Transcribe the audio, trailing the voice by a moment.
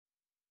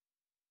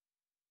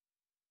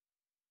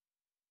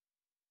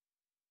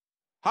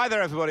Hi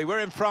there everybody, we're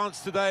in France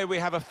today. We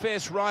have a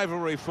fierce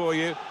rivalry for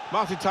you.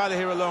 Martin Tyler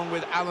here along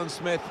with Alan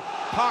Smith.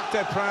 Parc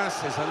des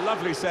Princes is a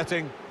lovely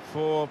setting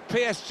for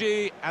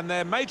PSG and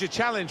their major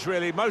challenge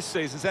really, most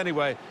seasons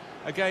anyway,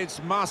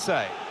 against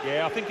Marseille.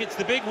 Yeah, I think it's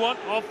the big one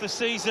of the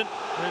season.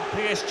 And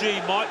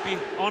PSG might be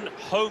on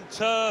home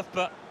turf,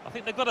 but I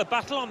think they've got a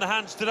battle on their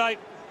hands today.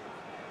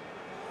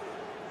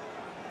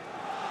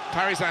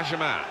 Paris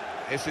Saint-Germain,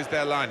 this is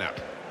their lineup.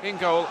 In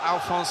goal,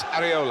 Alphonse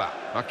Areola.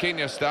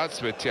 Marquinhos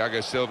starts with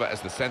Thiago Silva as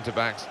the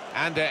centre-backs.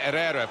 Ander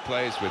Herrera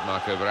plays with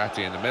Marco Verratti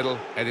in the middle.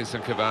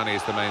 Edinson Cavani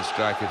is the main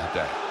striker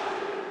today.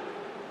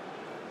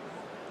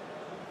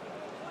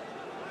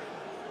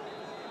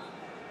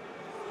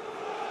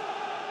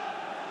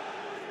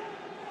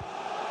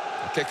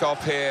 The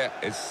kick-off here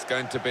is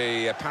going to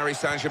be Paris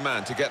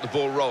Saint-Germain to get the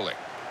ball rolling.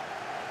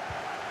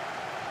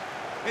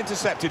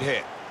 Intercepted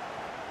here.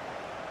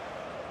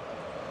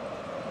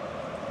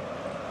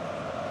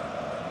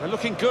 They're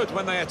looking good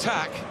when they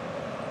attack.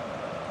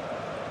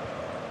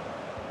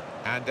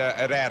 And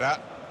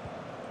Herrera.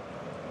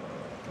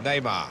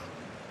 Neymar.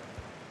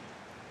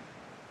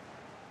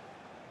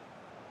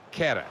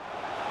 Kehrer.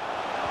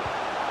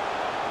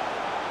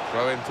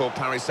 Throw in for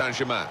Paris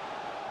Saint-Germain.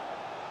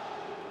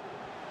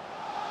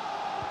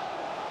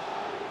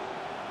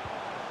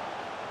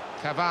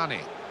 Cavani.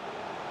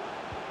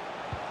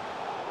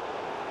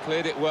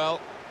 Cleared it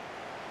well.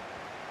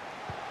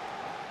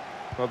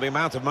 Well, the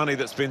amount of money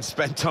that's been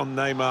spent on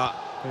Neymar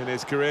in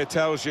his career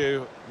tells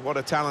you what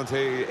a talent he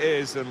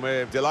is, and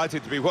we're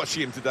delighted to be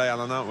watching him today,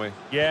 Alan, aren't we?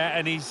 Yeah,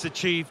 and he's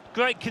achieved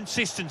great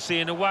consistency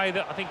in a way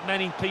that I think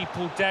many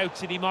people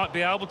doubted he might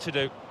be able to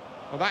do.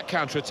 Well, that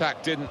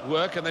counter-attack didn't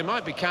work, and they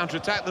might be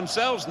counter-attacked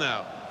themselves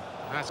now.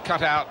 That's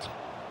cut out.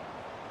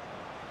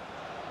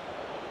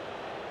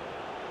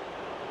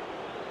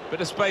 Bit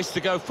of space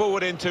to go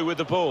forward into with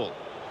the ball.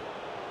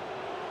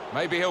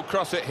 Maybe he'll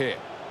cross it here.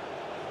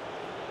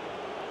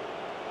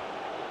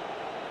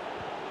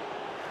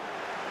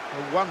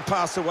 One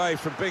pass away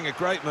from being a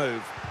great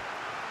move.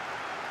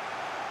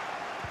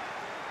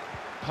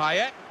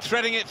 Payet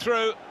threading it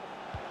through.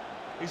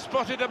 He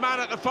spotted a man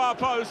at the far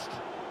post.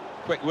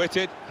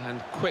 Quick-witted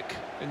and quick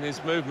in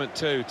his movement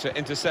too to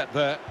intercept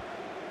there.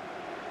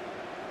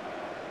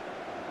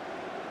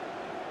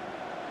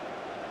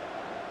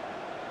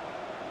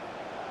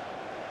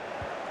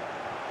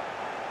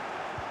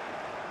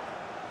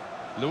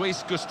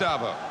 Luis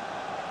Gustavo.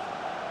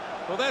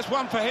 Well, there's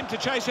one for him to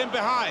chase him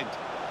behind.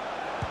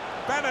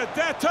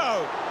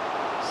 Benedetto!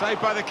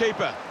 Saved by the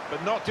keeper,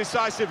 but not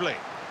decisively.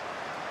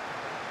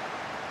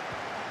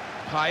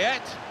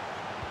 Payet.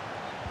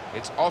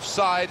 It's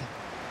offside,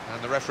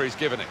 and the referee's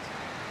given it.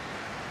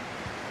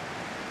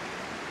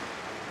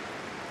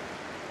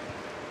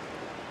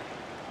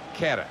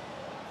 Kehrer.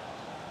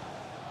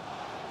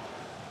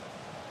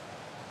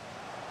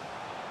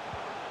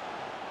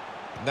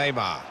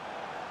 Neymar.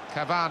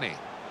 Cavani.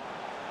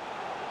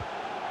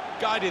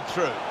 Guided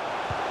through.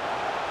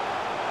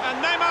 And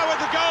Neymar with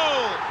the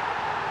goal!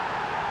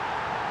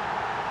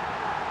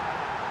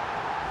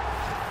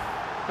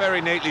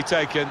 Very neatly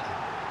taken.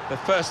 The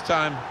first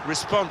time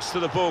response to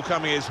the ball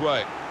coming his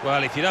way.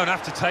 Well, if you don't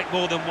have to take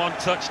more than one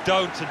touch,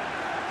 don't. And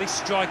this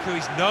striker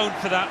is known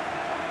for that.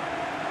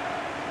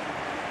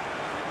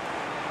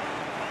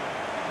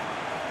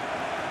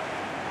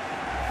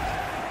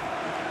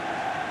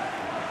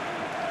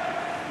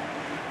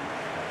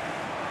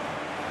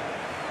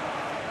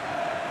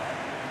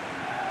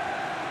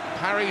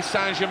 Paris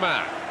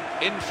Saint-Germain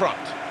in front.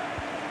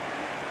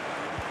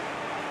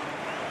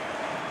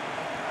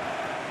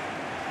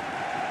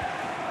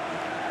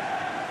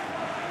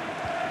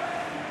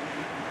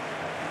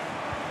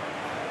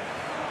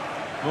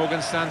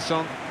 Morgan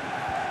Sanson.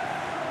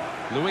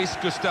 Luis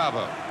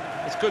Gustavo.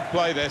 It's good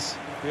play, this.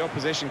 The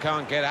opposition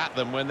can't get at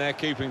them when they're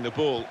keeping the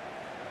ball.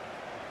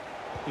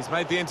 He's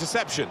made the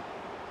interception.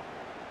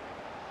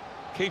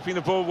 Keeping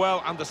the ball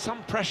well under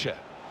some pressure.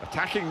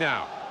 Attacking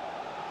now.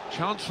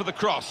 Chance for the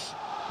cross.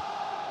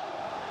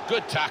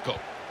 Good tackle.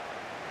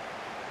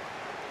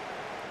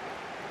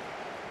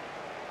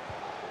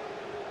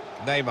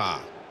 Neymar.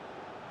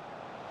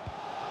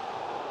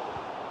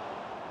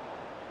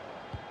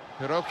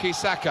 Hiroki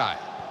Sakai.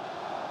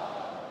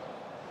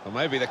 Well,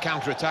 maybe the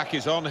counter-attack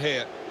is on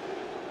here.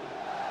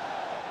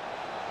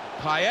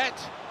 Payet.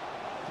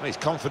 Well, he's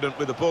confident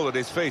with the ball at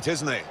his feet,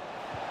 isn't he?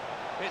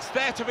 It's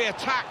there to be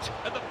attacked.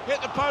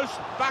 Hit the post,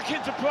 back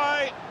into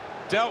play.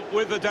 Dealt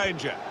with the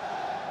danger.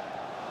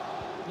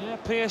 Yeah,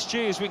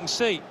 PSG, as we can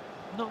see,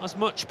 not as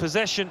much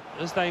possession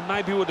as they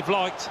maybe would have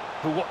liked.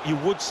 But what you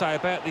would say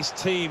about this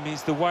team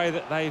is the way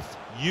that they've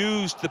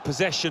used the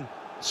possession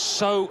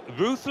so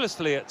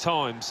ruthlessly at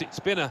times. It's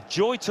been a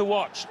joy to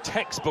watch,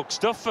 textbook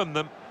stuff from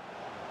them.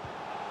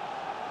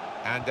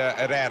 And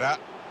Herrera.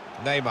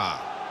 Neymar.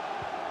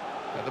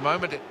 At the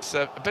moment, it's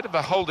a bit of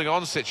a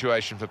holding-on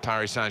situation for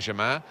Paris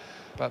Saint-Germain,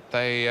 but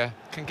they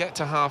can get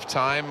to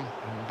half-time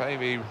and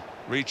maybe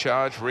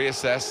recharge,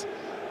 reassess,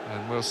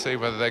 and we'll see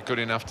whether they're good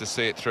enough to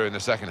see it through in the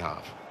second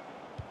half.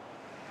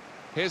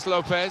 Here's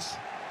Lopez.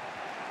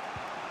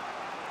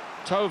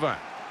 Tova.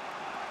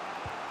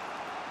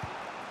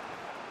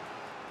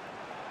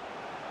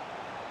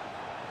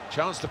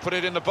 Chance to put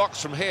it in the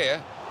box from here.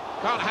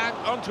 Can't hang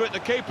onto it, the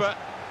keeper.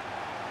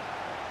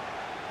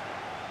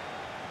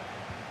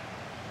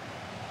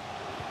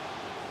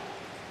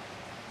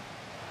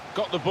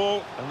 Got the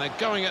ball, and they're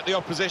going at the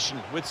opposition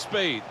with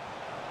speed.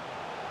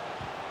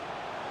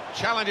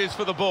 Challenges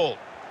for the ball.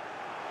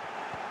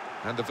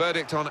 And the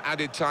verdict on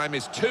added time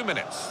is 2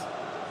 minutes.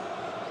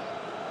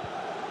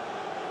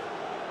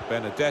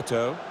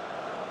 Benedetto.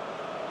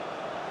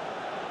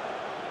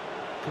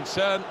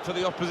 Concern for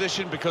the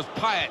opposition because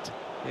Payet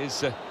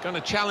is going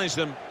to challenge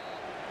them.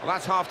 Well,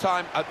 that's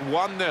half-time at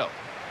 1-0.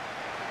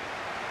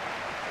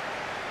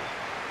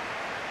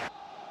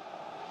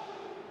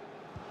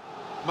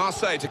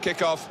 Marseille to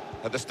kick off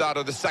at the start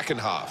of the second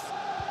half.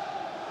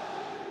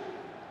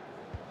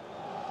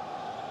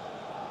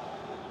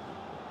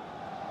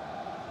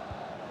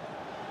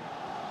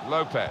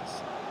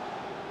 Lopez.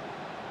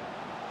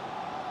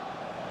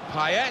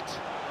 Payet.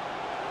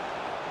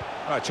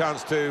 Oh, a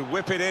chance to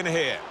whip it in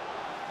here.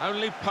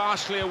 Only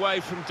partially away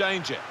from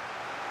danger.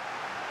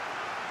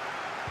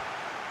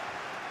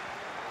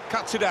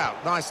 Cuts it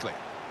out nicely.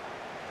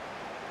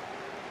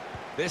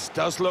 This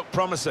does look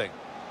promising.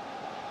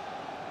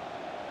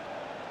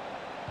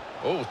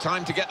 Oh,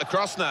 time to get the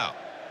cross now.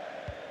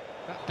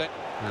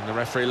 And the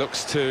referee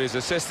looks to his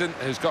assistant,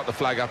 who's got the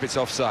flag up. It's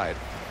offside.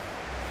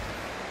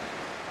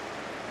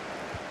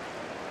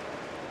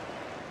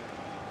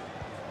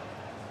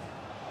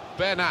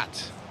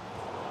 Bernat.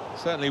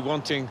 Certainly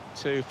wanting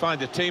to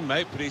find a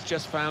teammate, but he's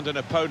just found an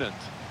opponent.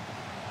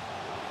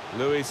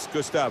 Luis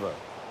Gustavo.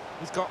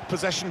 He's got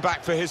possession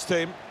back for his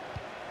team.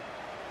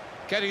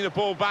 Getting the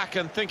ball back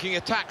and thinking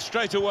attack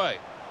straight away.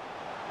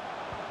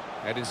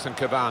 Edinson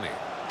Cavani.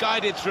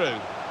 Guided through.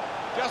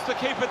 Just the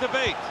keeper to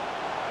beat.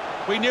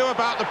 We knew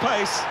about the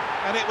pace,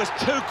 and it was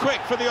too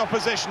quick for the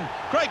opposition.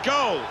 Great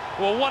goal.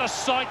 Well, what a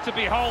sight to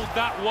behold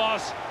that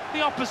was.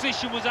 The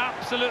opposition was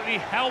absolutely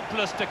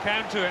helpless to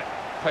counter it.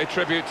 Pay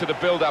tribute to the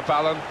build-up,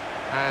 Alan,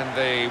 and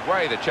the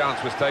way the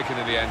chance was taken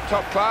in the end.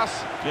 Top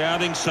class. Yeah, I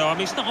think so. I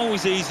mean, it's not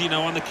always easy,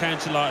 on the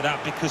counter like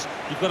that, because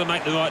you've got to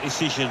make the right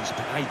decisions,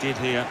 but they did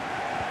here.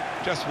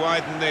 Just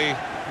widen the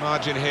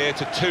margin here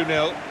to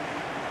 2-0.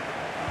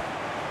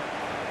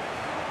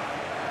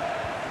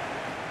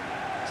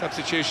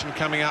 Substitution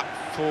coming up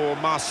for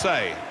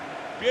Marseille.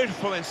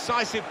 Beautiful,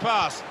 incisive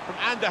pass from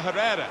Ander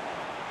Herrera.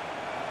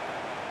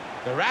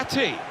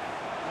 Verratti.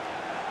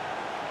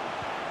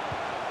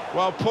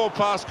 Well, poor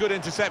pass, good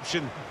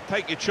interception.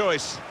 Take your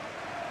choice.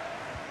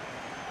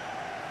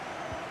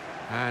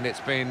 And it's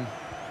been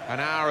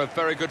an hour of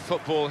very good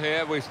football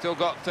here. We've still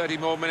got 30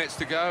 more minutes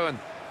to go, and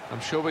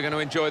I'm sure we're going to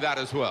enjoy that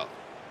as well.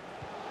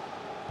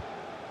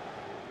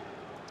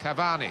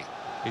 Cavani.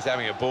 He's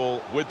having a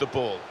ball with the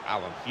ball,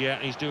 Alan. Yeah,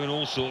 he's doing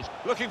all sorts.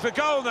 Looking for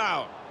goal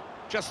now.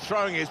 Just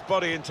throwing his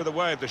body into the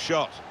way of the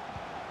shot.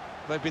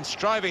 They've been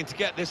striving to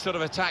get this sort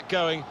of attack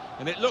going,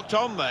 and it looked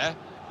on there,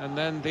 and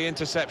then the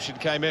interception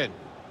came in.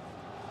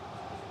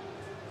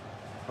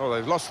 Oh,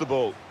 they've lost the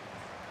ball.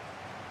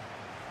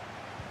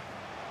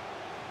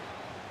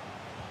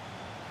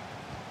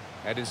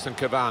 Edinson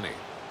Cavani.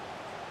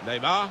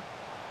 Neymar.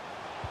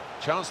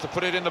 Chance to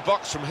put it in the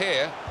box from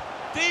here.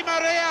 Di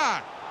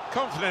Maria!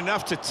 Confident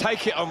enough to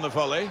take it on the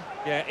volley.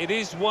 Yeah, it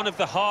is one of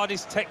the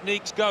hardest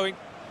techniques going.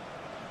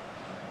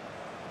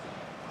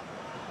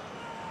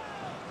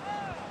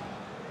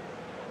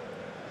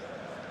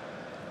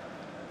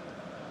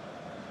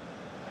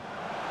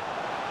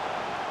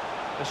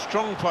 A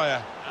strong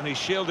player, and he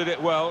shielded it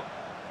well.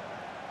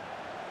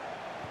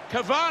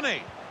 Cavani!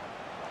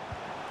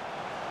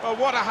 Well,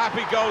 what a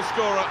happy goal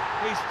scorer.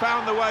 He's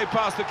found the way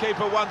past the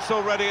keeper once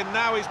already, and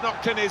now he's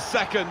knocked in his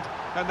second,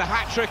 and the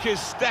hat-trick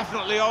is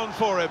definitely on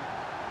for him.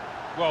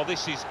 Well,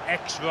 this is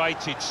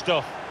X-rated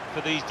stuff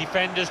for these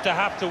defenders to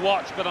have to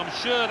watch, but I'm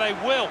sure they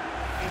will.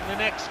 In the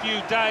next few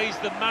days,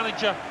 the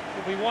manager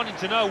will be wanting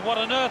to know what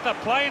on earth they're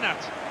playing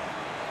at.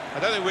 I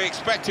don't think we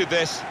expected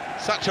this.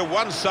 Such a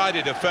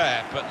one-sided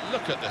affair, but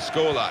look at the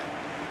scoreline.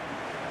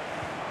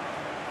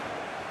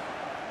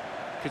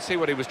 Could see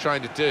what he was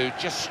trying to do,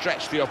 just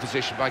stretch the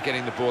opposition by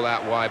getting the ball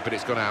out wide, but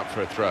it's gone out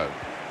for a throw.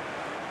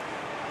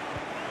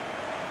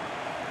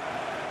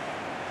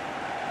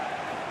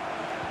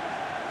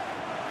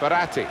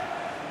 Verratti.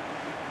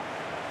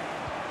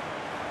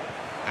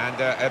 And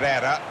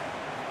Herrera.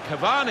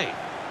 Cavani.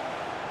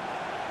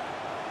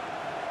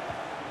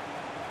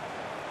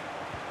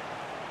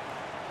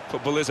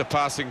 Football is a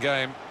passing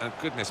game, and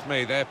goodness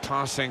me, they're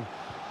passing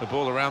the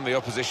ball around the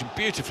opposition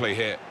beautifully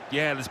here.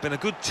 Yeah, there's been a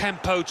good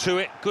tempo to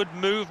it, good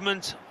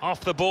movement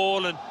off the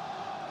ball, and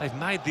they've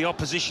made the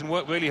opposition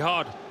work really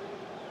hard.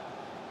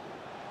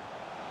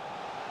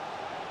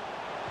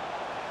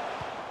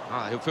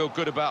 He'll feel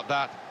good about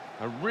that.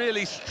 A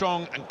really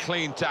strong and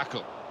clean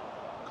tackle.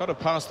 Got to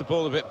pass the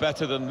ball a bit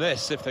better than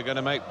this if they're going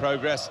to make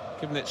progress,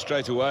 giving it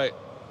straight away.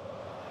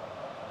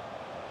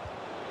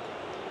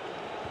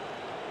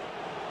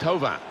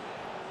 Tova.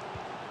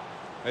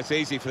 It's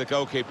easy for the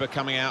goalkeeper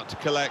coming out to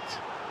collect.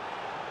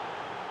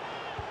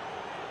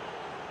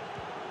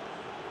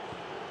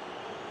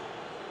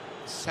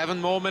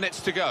 7 more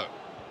minutes to go.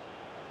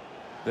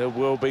 There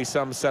will be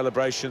some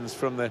celebrations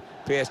from the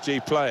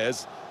PSG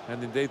players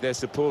and indeed their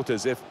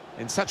supporters if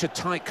in such a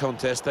tight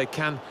contest they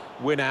can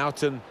win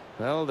out, and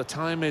well, the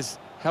time is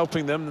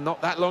helping them,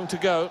 not that long to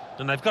go.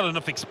 And they've got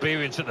enough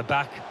experience at the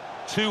back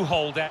to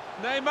hold out.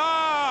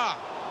 Neymar!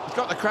 He's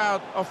got the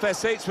crowd off their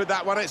seats with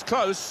that one, it's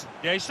close.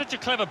 Yeah, he's such a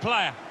clever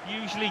player.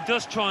 Usually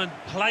does try and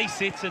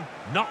place it and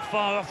not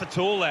far off at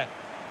all there.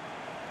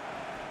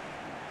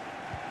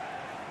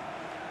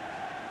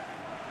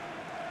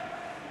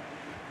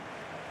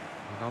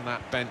 And on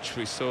that bench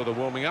we saw the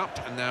warming up,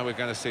 and now we're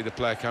going to see the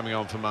player coming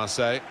on for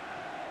Marseille.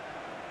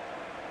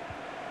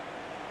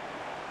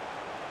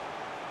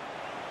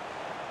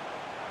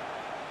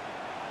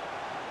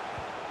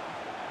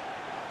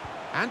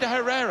 And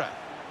Herrera.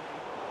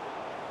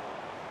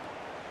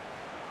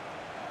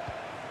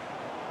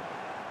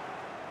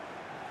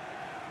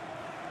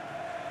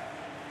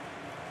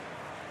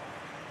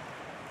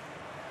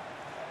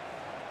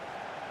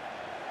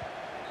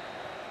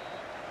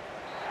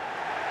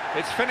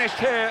 It's finished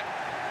here.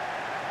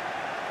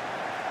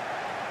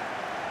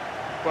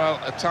 Well,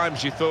 at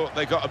times you thought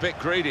they got a bit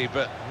greedy,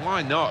 but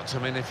why not? I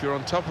mean, if you're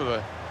on top of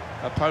an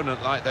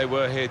opponent like they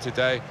were here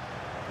today,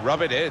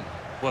 rub it in.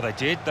 Well, they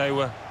did. They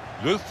were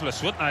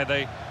ruthless, weren't they?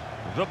 They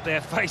rubbed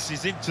their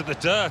faces into the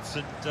dirt,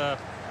 and that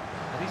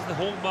is the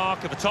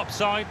hallmark of a top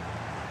side.